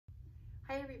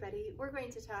Hi everybody, we're going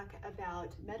to talk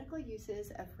about medical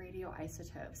uses of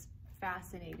radioisotopes.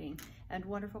 Fascinating and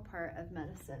wonderful part of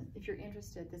medicine. If you're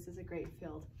interested, this is a great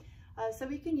field. So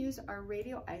we can use our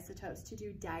radioisotopes to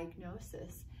do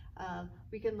diagnosis.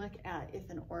 We can look at if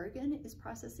an organ is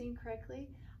processing correctly.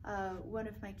 One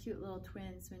of my cute little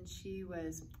twins, when she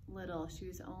was little, she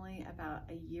was only about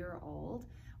a year old.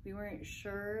 We weren't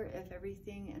sure if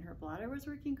everything in her bladder was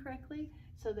working correctly,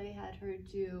 so they had her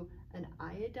do an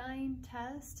iodine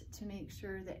test to make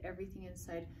sure that everything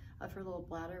inside of her little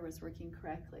bladder was working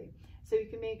correctly. So you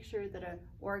can make sure that an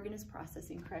organ is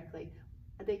processing correctly.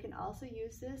 They can also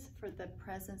use this for the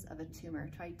presence of a tumor,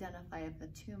 to identify if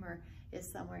a tumor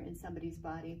is somewhere in somebody's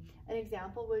body. An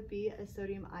example would be a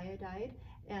sodium iodide,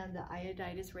 and the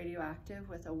iodide is radioactive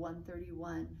with a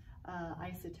 131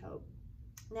 isotope.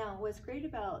 Now, what's great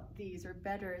about these, or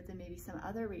better than maybe some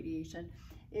other radiation,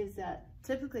 is that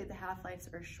typically the half-lives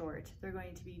are short. They're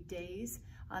going to be days,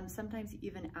 sometimes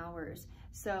even hours.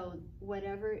 So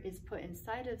whatever is put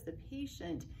inside of the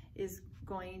patient is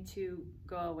going to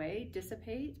go away,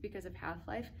 dissipate because of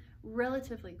half-life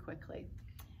relatively quickly.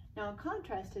 Now, in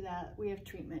contrast to that, we have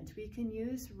treatment. We can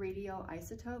use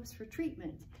radioisotopes for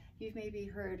treatment. You've maybe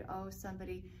heard, oh,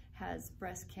 somebody has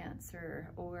breast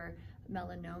cancer or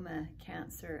melanoma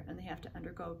cancer and they have to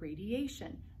undergo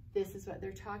radiation. This is what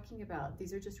they're talking about.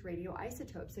 These are just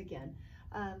radioisotopes again.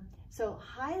 So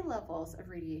high levels of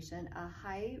radiation, a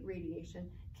high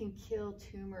radiation can kill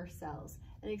tumor cells.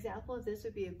 An example of this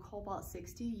would be a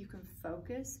cobalt-60. You can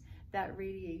focus that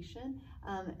radiation,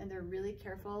 and they're really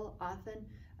careful. Often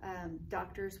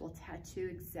doctors will tattoo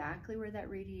exactly where that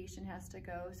radiation has to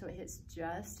go so it hits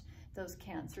just those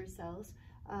cancer cells.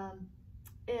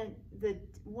 And the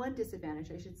one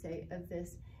disadvantage, I should say, of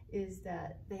this is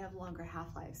that they have longer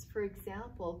half-lives. For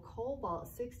example,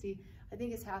 cobalt-60, I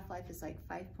think its half-life is like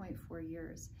 5.4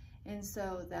 years. And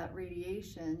so that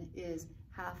radiation is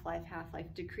half-life,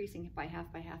 decreasing by half,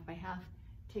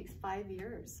 takes 5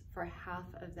 years for half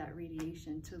of that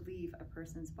radiation to leave a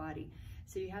person's body.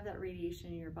 So you have that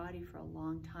radiation in your body for a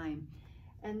long time.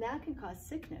 And that can cause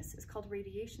sickness. It's called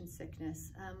radiation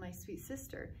sickness. My sweet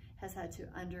sister has had to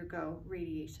undergo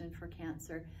radiation for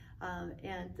cancer.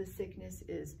 And the sickness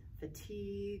is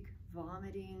fatigue,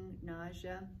 vomiting,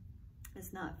 nausea.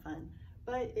 It's not fun,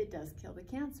 but it does kill the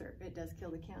cancer. It does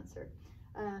kill the cancer.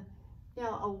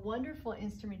 Now, a wonderful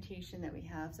instrumentation that we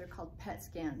have, they're called PET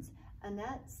scans, and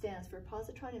that stands for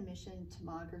positron emission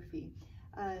tomography.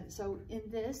 So in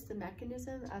this, the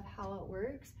mechanism of how it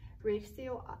works,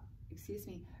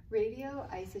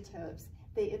 radioisotopes,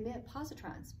 they emit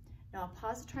positrons. Now, a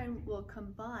positron will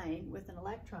combine with an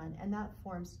electron, and that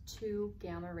forms two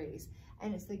gamma rays.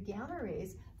 And it's the gamma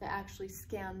rays that actually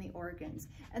scan the organs.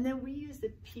 And then we use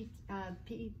the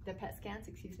PET scans,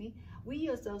 we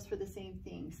use those for the same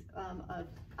things of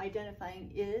identifying,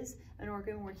 is an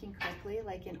organ working correctly,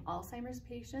 like in Alzheimer's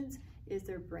patients, is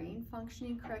their brain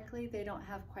functioning correctly? They don't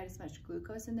have quite as much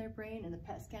glucose in their brain, and the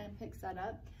PET scan picks that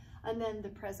up. And then the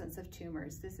presence of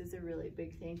tumors. This is a really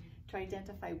big thing to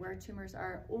identify where tumors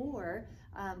are, or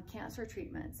cancer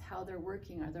treatments, how they're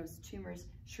working. Are those tumors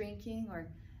shrinking or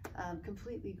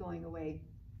completely going away?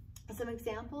 Some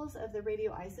examples of the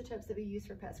radioisotopes that we use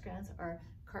for PET scans are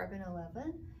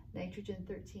carbon-11,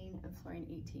 nitrogen-13, and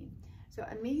fluorine-18. So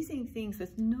amazing things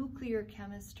with nuclear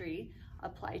chemistry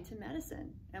applied to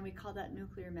medicine, and we call that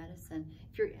nuclear medicine.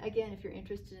 If you're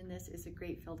interested in this, it's a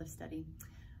great field of study.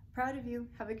 Proud of you.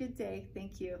 Have a good day.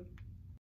 Thank you.